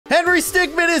Henry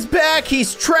Stickmin is back.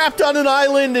 He's trapped on an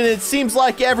island, and it seems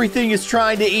like everything is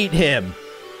trying to eat him.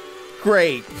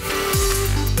 Great.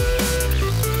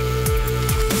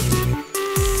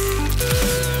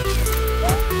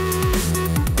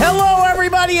 Hello,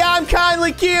 everybody. I'm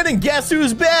Kindly Keyin, and guess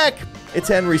who's back? It's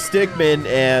Henry Stickmin,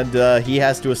 and he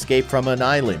has to escape from an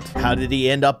island. How did he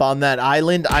end up on that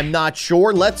island? I'm not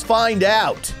sure. Let's find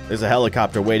out. There's a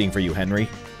helicopter waiting for you, Henry.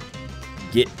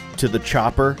 Get to the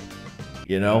chopper.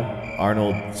 You know,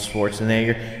 Arnold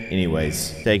Schwarzenegger.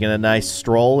 Anyways, taking a nice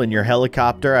stroll in your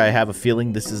helicopter. I have a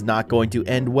feeling this is not going to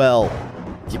end well.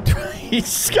 He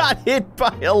just got hit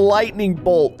by a lightning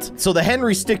bolt. So the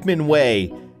Henry Stickmin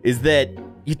way is that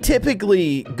you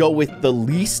typically go with the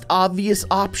least obvious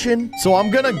option. So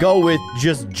I'm gonna go with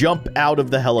just jump out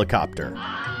of the helicopter.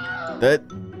 That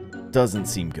doesn't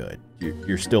seem good.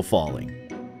 You're still falling.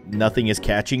 Nothing is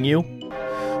catching you?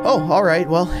 Oh, all right.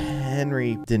 Well,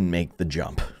 Henry didn't make the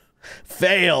jump.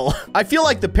 Fail. I feel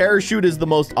like the parachute is the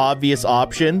most obvious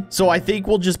option, so I think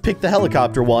we'll just pick the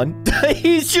helicopter one.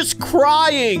 He's just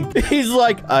crying. He's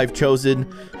like, I've chosen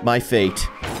my fate.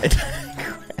 And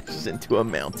crashes into a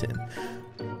mountain.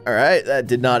 All right, that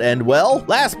did not end well.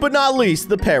 Last but not least,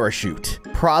 the parachute.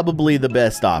 Probably the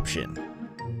best option.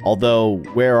 Although,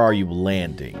 where are you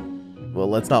landing? Well,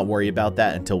 let's not worry about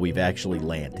that until we've actually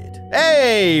landed.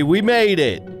 Hey, we made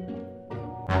it.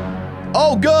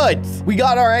 Oh, good. We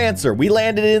got our answer. We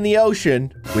landed in the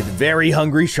ocean with very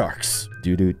hungry sharks.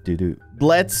 Do-do-do-do.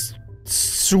 Let's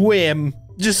swim.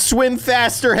 Just swim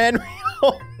faster, Henry.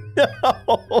 Oh,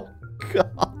 no.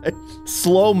 God.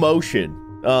 Slow motion.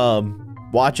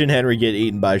 Watching Henry get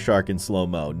eaten by a shark in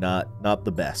slow-mo. Not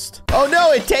the best. Oh,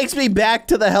 no. It takes me back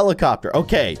to the helicopter.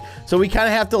 Okay. So we kind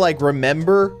of have to, like,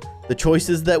 remember the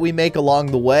choices that we make along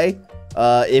the way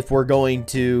if we're going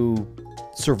to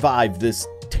survive this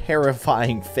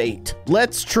terrifying fate.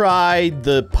 Let's try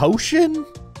the potion.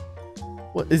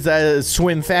 What is that? A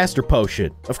swim faster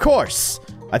potion? Of course.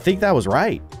 I think that was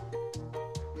right.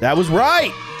 That was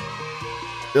right.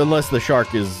 Unless the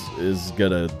shark is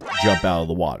gonna jump out of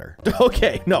the water.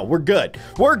 Okay, no, we're good.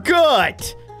 We're good.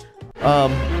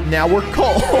 Now we're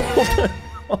cold.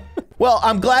 Well,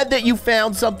 I'm glad that you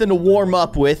found something to warm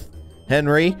up with,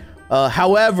 Henry.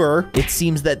 However, it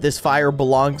seems that this fire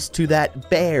belongs to that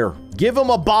bear. Give him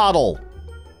a bottle.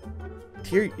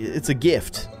 Here, it's a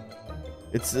gift.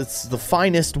 It's the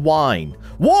finest wine.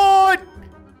 What?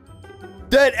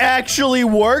 That actually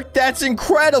worked? That's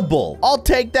incredible. I'll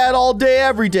take that all day,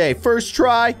 every day. First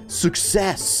try,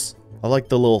 success. I like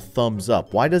the little thumbs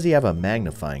up. Why does he have a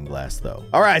magnifying glass, though?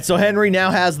 All right, so Henry now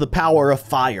has the power of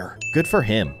fire. Good for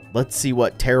him. Let's see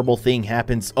what terrible thing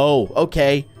happens. Oh,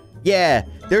 okay. Yeah,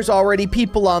 there's already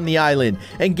people on the island.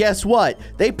 And guess what?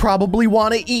 They probably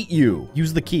want to eat you.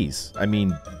 Use the keys. I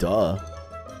mean, duh.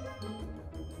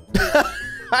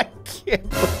 I can't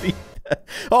believe that.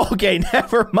 Okay,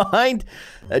 never mind.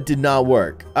 That did not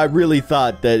work. I really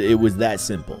thought that it was that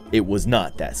simple. It was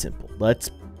not that simple. Let's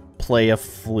play a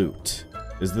flute.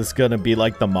 Is this gonna be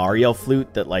like the Mario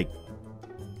flute that, like,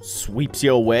 sweeps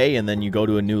you away and then you go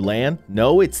to a new land?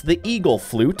 No, it's the eagle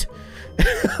flute.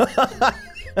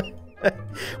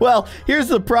 Well, here's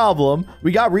the problem.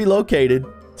 We got relocated.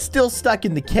 Still stuck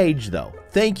in the cage, though.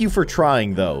 Thank you for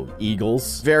trying, though,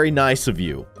 Eagles. Very nice of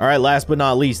you. All right, last but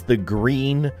not least, the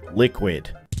green liquid.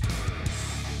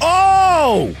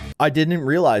 Oh! I didn't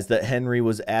realize that Henry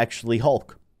was actually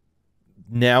Hulk.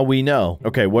 Now we know.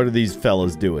 Okay, what are these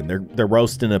fellas doing? They're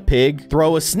roasting a pig?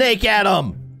 Throw a snake at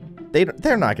them!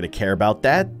 They're not gonna care about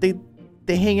that. They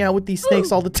hang out with these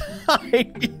snakes all the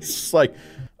time. He's just like,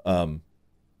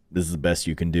 this is the best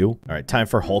you can do. All right, time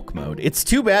for Hulk mode. It's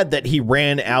too bad that he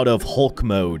ran out of Hulk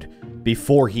mode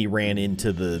before he ran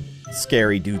into the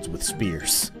scary dudes with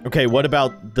spears. Okay, what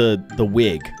about the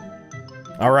wig?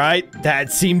 All right,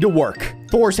 that seemed to work.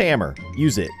 Thor's hammer,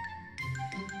 use it.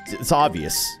 It's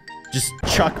obvious. Just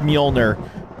chuck Mjolnir.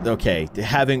 Okay,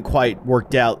 haven't quite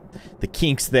worked out the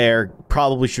kinks there.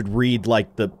 Probably should read,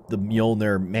 like, the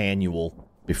Mjolnir manual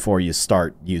before you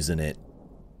start using it.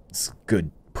 It's a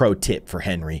good pro tip for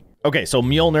Henry. Okay, so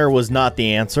Mjolnir was not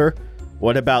the answer.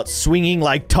 What about swinging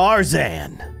like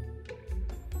Tarzan?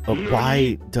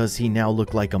 Why does he now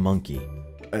look like a monkey?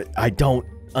 I don't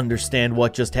understand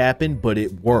what just happened, but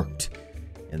it worked.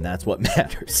 And that's what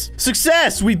matters.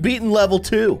 Success! We've beaten level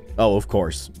 2. Oh, of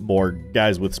course. More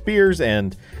guys with spears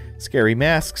and scary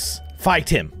masks. Fight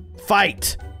him.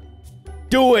 Fight!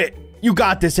 Do it! You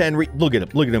got this, Henry. Look at him.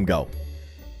 Look at him go.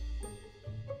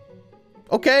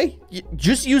 Okay,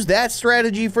 just use that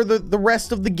strategy for the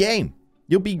rest of the game.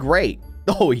 You'll be great.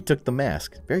 Oh, he took the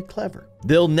mask. Very clever.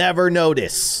 They'll never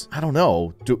notice. I don't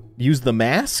know. Use the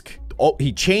mask? Oh,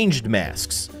 he changed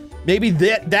masks. Maybe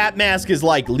that mask is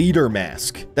like leader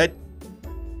mask.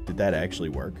 Did that actually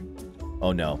work?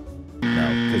 Oh, no.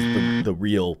 No, because the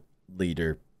real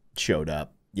leader showed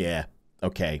up. Yeah.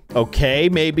 Okay. Okay,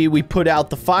 maybe we put out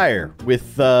the fire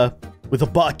with a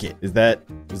bucket. Is that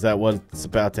what's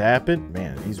about to happen?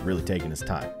 Man, he's really taking his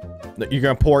time. You're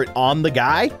gonna pour it on the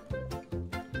guy?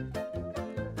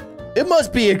 It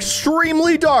must be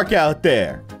extremely dark out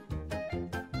there.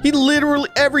 He literally,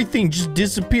 everything just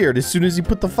disappeared as soon as he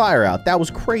put the fire out. That was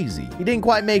crazy. He didn't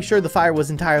quite make sure the fire was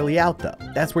entirely out, though.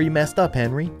 That's where you messed up,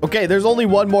 Henry. Okay, there's only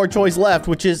one more choice left,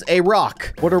 which is a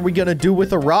rock. What are we gonna do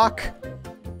with a rock?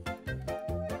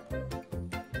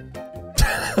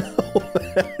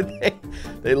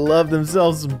 They love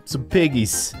themselves some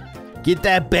piggies. Get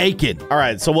that bacon. All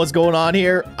right, so what's going on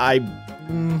here?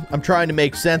 I'm trying to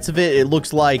make sense of it. It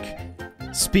looks like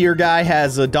Spear Guy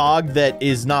has a dog that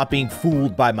is not being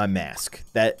fooled by my mask.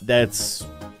 That's,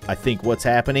 I think, what's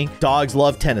happening. Dogs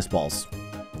love tennis balls.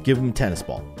 Give him a tennis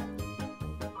ball.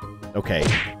 Okay,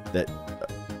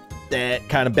 that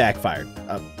kind of backfired.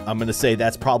 I'm gonna say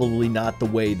that's probably not the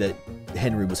way that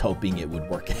Henry was hoping it would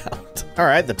work out. All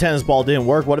right, the tennis ball didn't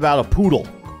work. What about a poodle?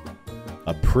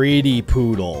 A pretty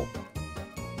poodle.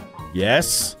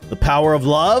 Yes, the power of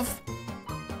love.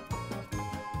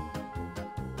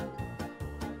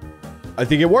 I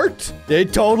think it worked.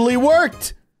 It totally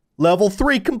worked. Level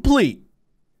 3 complete.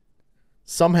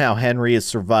 Somehow Henry is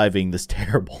surviving this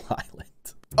terrible island.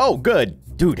 Oh, good.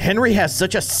 Dude, Henry has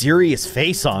such a serious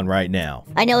face on right now.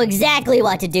 I know exactly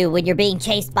what to do when you're being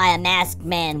chased by a masked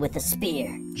man with a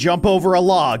spear. Jump over a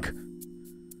log.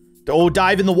 Oh,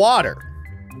 dive in the water.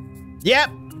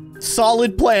 Yep.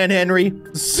 Solid plan, Henry.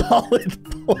 Solid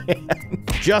plan.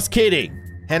 Just kidding.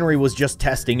 Henry was just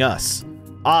testing us.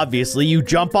 Obviously, you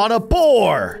jump on a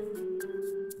boar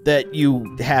that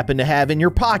you happen to have in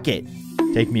your pocket.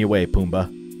 Take me away, Pumbaa.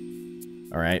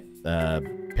 All right.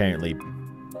 Apparently,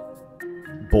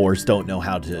 boars don't know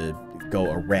how to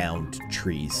go around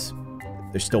trees.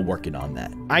 They're still working on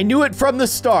that. I knew it from the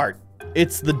start.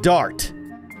 It's the dart.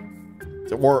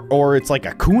 Or it's like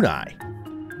a kunai.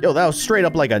 Yo, that was straight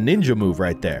up like a ninja move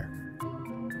right there.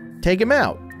 Take him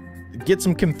out. Get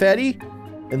some confetti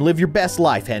and live your best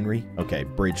life, Henry. Okay,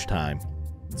 bridge time.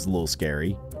 It's a little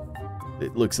scary.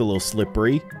 It looks a little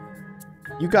slippery.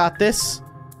 You got this.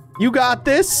 You got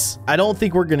this. I don't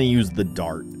think we're gonna use the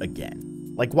dart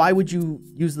again. Like, why would you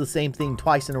use the same thing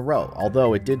twice in a row?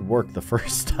 Although it did work the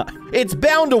first time. It's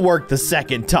bound to work the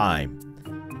second time.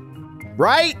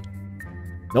 Right?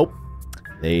 Nope.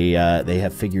 They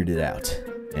have figured it out.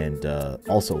 And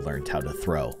also learned how to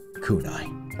throw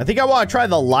kunai. I think I want to try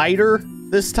the lighter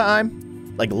this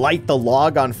time. Like, light the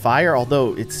log on fire,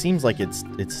 although it seems like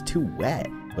it's too wet.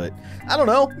 But I don't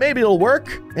know. Maybe it'll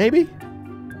work. Maybe.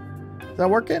 Is that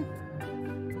working?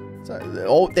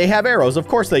 Oh, they have arrows. Of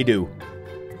course they do.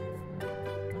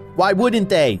 Why wouldn't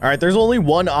they? All right, there's only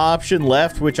one option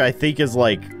left, which I think is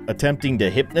like attempting to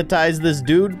hypnotize this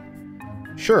dude.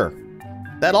 Sure.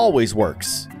 That always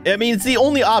works. I mean, it's the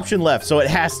only option left, so it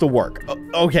has to work.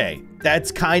 Okay,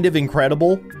 that's kind of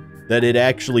incredible that it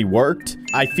actually worked.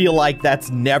 I feel like that's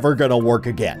never gonna work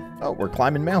again. Oh, we're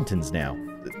climbing mountains now.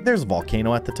 There's a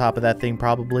volcano at the top of that thing,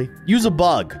 probably. Use a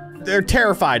bug. They're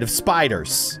terrified of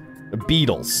spiders.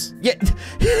 Beetles. Yeah,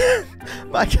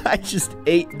 my guy just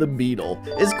ate the beetle.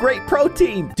 It's great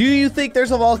protein. Do you think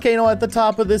there's a volcano at the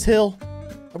top of this hill?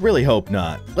 I really hope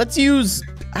not. Let's use,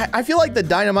 I feel like the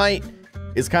dynamite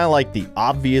is kind of like the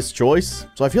obvious choice.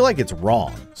 So I feel like it's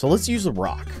wrong. So let's use a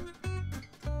rock.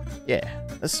 Yeah,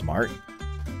 that's smart.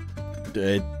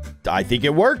 I think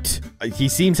it worked. He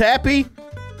seems happy.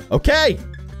 Okay,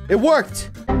 it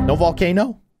worked. No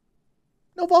volcano?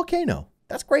 No volcano.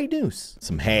 That's great news.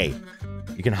 Some hay.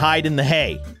 You can hide in the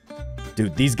hay.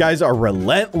 Dude, these guys are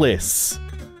relentless.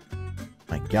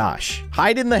 My gosh.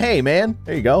 Hide in the hay, man.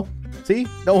 There you go. See?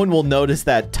 No one will notice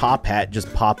that top hat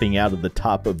just popping out of the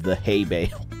top of the hay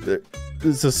bale.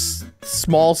 This is a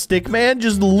small stick man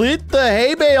just lit the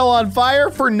hay bale on fire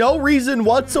for no reason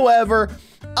whatsoever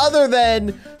other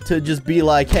than to just be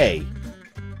like, hey,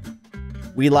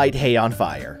 we light hay on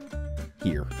fire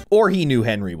here. Or he knew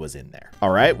Henry was in there. All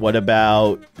right, what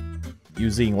about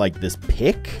using like this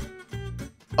pick?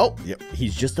 Oh, yeah,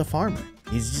 he's just a farmer.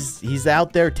 He's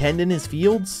out there tending his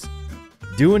fields,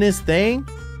 doing his thing.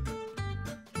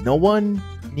 No one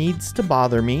needs to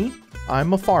bother me.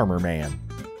 I'm a farmer man.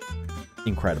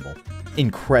 Incredible.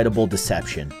 incredible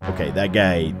deception. Okay, that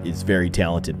guy is very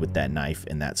talented with that knife,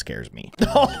 and that scares me.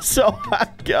 Also,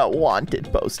 I've got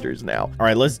wanted posters now. All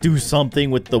right, let's do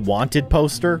something with the wanted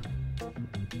poster.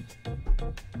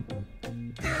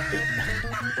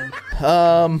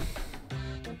 A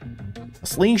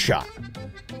slingshot.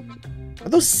 Are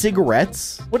those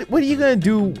cigarettes? What are you gonna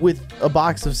do with a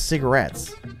box of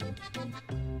cigarettes?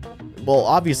 Well,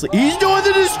 obviously, he's doing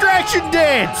the distraction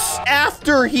dance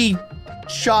after he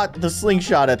shot the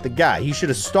slingshot at the guy. He should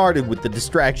have started with the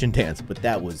distraction dance, but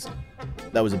that was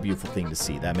a beautiful thing to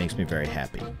see. That makes me very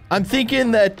happy. I'm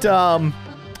thinking that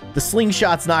the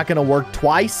slingshot's not gonna work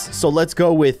twice, so let's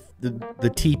go with the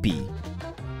teepee.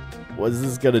 What is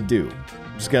this gonna do?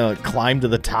 I'm just gonna climb to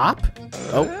the top?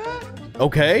 Oh,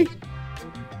 okay.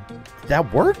 Did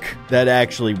that work? That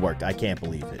actually worked. I can't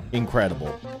believe it.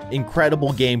 Incredible.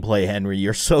 Incredible gameplay, Henry.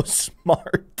 You're so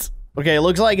smart. Okay, it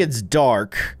looks like it's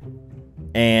dark.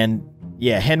 And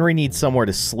yeah, Henry needs somewhere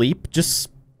to sleep.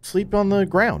 Just sleep on the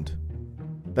ground.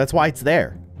 That's why it's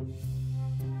there.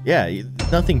 Yeah,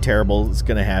 nothing terrible is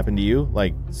gonna happen to you.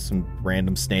 Like some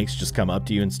random snakes just come up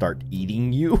to you and start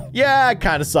eating you. Yeah, I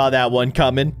kind of saw that one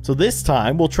coming. So this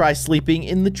time we'll try sleeping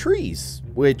in the trees,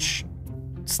 which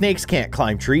snakes can't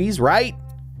climb trees, right?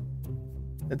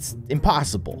 That's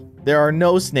impossible. There are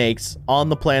no snakes on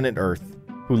the planet Earth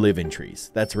who live in trees.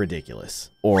 That's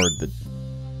ridiculous. Or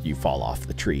you fall off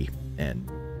the tree and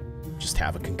just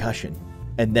have a concussion,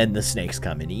 and then the snakes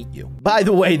come and eat you. By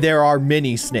the way, there are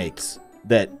many snakes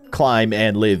that climb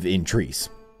and live in trees,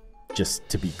 just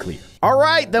to be clear. All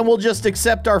right, then we'll just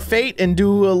accept our fate and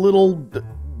do a little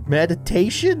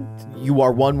meditation. You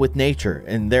are one with nature,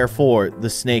 and therefore the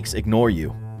snakes ignore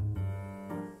you.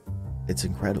 It's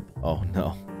incredible. Oh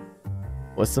no.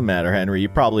 What's the matter, Henry? You're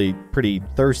probably pretty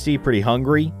thirsty, pretty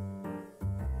hungry.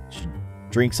 Should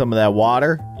drink some of that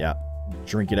water. Yeah,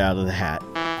 drink it out of the hat.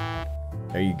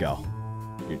 There you go.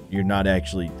 You're not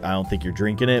actually, I don't think you're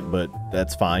drinking it, but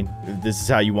that's fine. If this is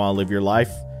how you want to live your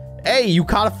life. Hey, you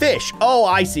caught a fish. Oh,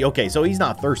 I see. Okay, so he's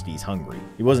not thirsty, he's hungry.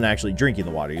 He wasn't actually drinking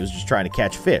the water. He was just trying to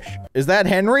catch fish. Is that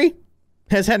Henry?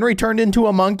 Has Henry turned into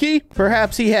a monkey?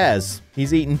 Perhaps he has.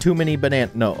 He's eaten too many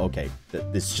bananas. No, okay.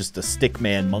 This is just a stick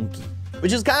man monkey.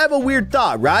 Which is kind of a weird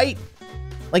thought, right?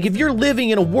 Like, if you're living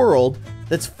in a world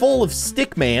that's full of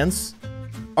stick mans,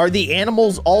 are the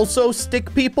animals also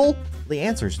stick people? The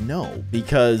answer is no,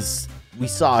 because we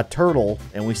saw a turtle,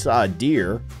 and we saw a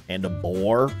deer, and a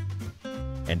boar,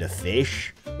 and a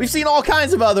fish. We've seen all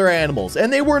kinds of other animals,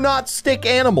 and they were not stick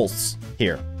animals.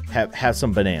 Here, have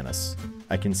some bananas.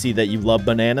 I can see that you love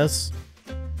bananas.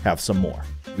 Have some more.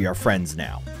 We are friends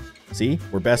now. See?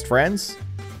 We're best friends.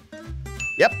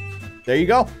 Yep. There you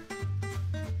go.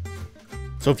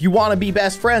 So if you want to be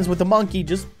best friends with a monkey,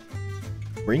 just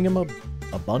bring him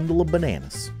a bundle of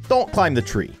bananas. Don't climb the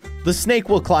tree. The snake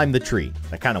will climb the tree.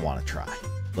 I kind of want to try.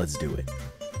 Let's do it.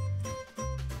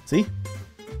 See?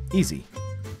 Easy.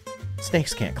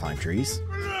 Snakes can't climb trees.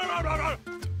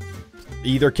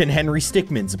 Either can Henry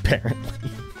Stickmin's, apparently.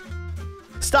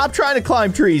 Stop trying to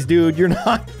climb trees, dude. You're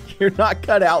not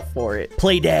cut out for it.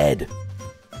 Play dead.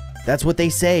 That's what they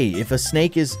say. If a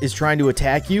snake is trying to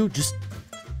attack you, just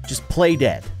play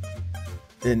dead.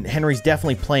 And Henry's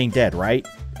definitely playing dead, right?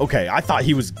 Okay, I thought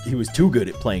he was too good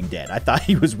at playing dead. I thought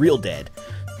he was real dead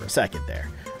for a second there.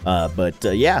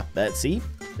 Yeah,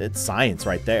 it's science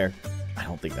right there. I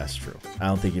don't think that's true. I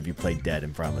don't think if you play dead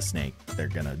in front of a snake, they're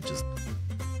gonna just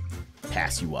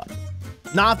pass you up.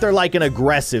 Not if they're like an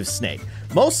aggressive snake.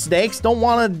 Most snakes don't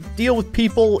want to deal with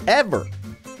people ever.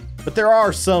 But there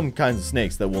are some kinds of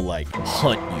snakes that will like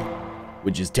hunt you,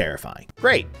 which is terrifying.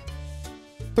 Great.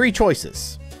 3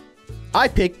 choices. I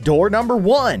picked door number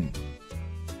 1,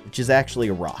 which is actually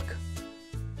a rock.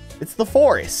 It's the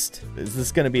forest. Is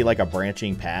this going to be like a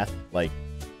branching path? Like,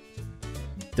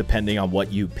 depending on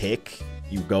what you pick,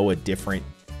 you go a different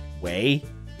way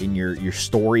in your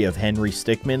story of Henry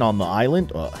Stickmin on the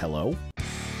island? Hello?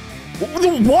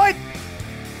 What?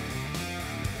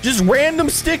 Just random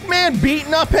stickman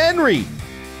beating up Henry.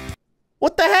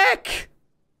 What the heck?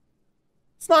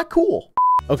 It's not cool.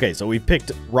 Okay, so we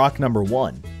picked rock number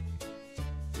 1.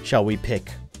 Shall we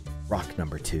pick rock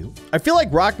number 2? I feel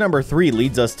like rock number 3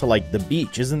 leads us to like the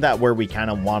beach. Isn't that where we kind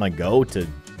of want to go to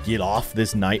get off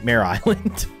this nightmare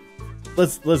island?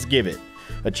 Let's give it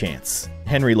a chance.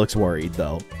 Henry looks worried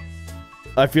though.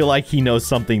 I feel like he knows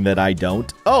something that I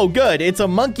don't. Oh, good. It's a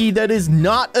monkey that is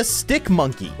not a stick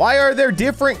monkey. Why are there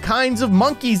different kinds of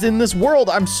monkeys in this world?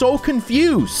 I'm so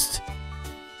confused.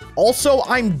 Also,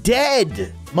 I'm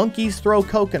dead. Monkeys throw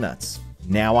coconuts.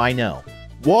 Now I know.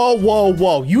 Whoa, whoa,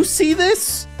 whoa. You see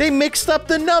this? They mixed up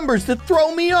the numbers to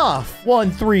throw me off. 1,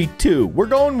 3, 2. We're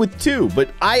going with 2, but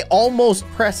I almost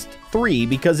pressed 3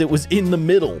 because it was in the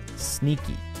middle.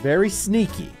 Sneaky. Very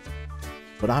sneaky.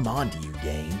 But I'm on to you,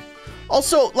 game.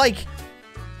 Also, like,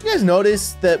 you guys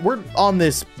notice that we're on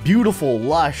this beautiful,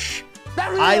 lush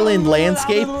island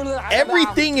landscape?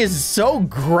 Everything is so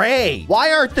gray.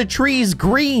 Why aren't the trees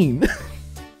green?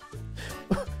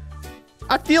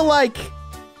 I feel like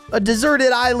a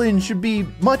deserted island should be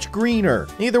much greener.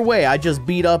 Either way, I just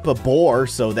beat up a boar,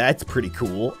 so that's pretty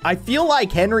cool. I feel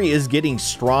like Henry is getting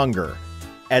stronger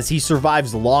as he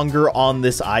survives longer on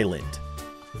this island.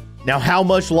 Now, how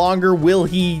much longer will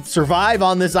he survive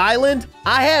on this island?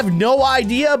 I have no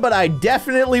idea, but I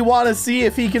definitely want to see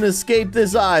if he can escape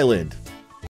this island.